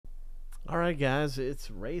Alright guys, it's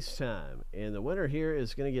race time, and the winner here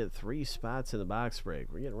is going to get 3 spots in the box break.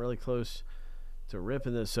 We're getting really close to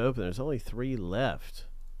ripping this open. There's only 3 left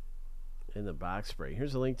in the box break.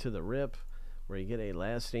 Here's a link to the rip where you get a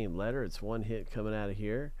last name letter. It's one hit coming out of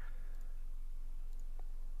here.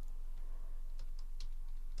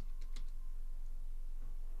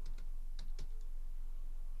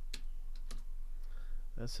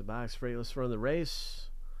 That's the box break. Let's run the race.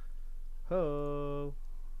 Ho!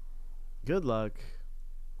 Good luck.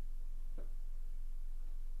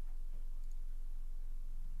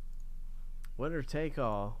 Winner take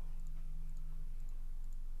all.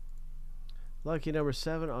 Lucky number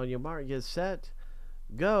 7. On your mark, get set,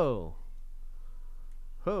 go.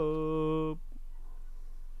 Hope.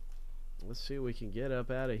 Let's see what we can get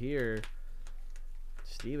up out of here.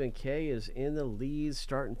 Stephen K is in the lead,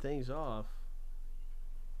 starting things off.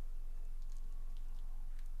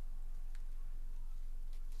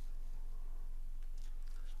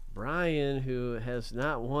 Brian, who has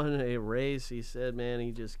not won a race, he said, man,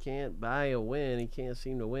 he just can't buy a win. He can't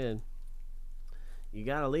seem to win. You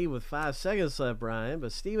got to lead with 5 seconds left, Brian.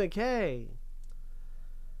 But Stephen K.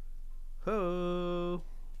 Ho.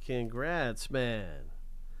 Congrats, man.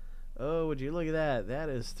 Oh, would you look at that? That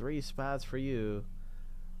is 3 spots for you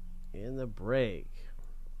in the break.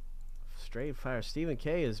 Straight fire. Stephen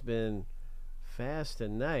K has been fast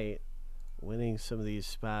tonight, winning some of these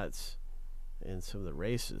spots in some of the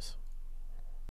races.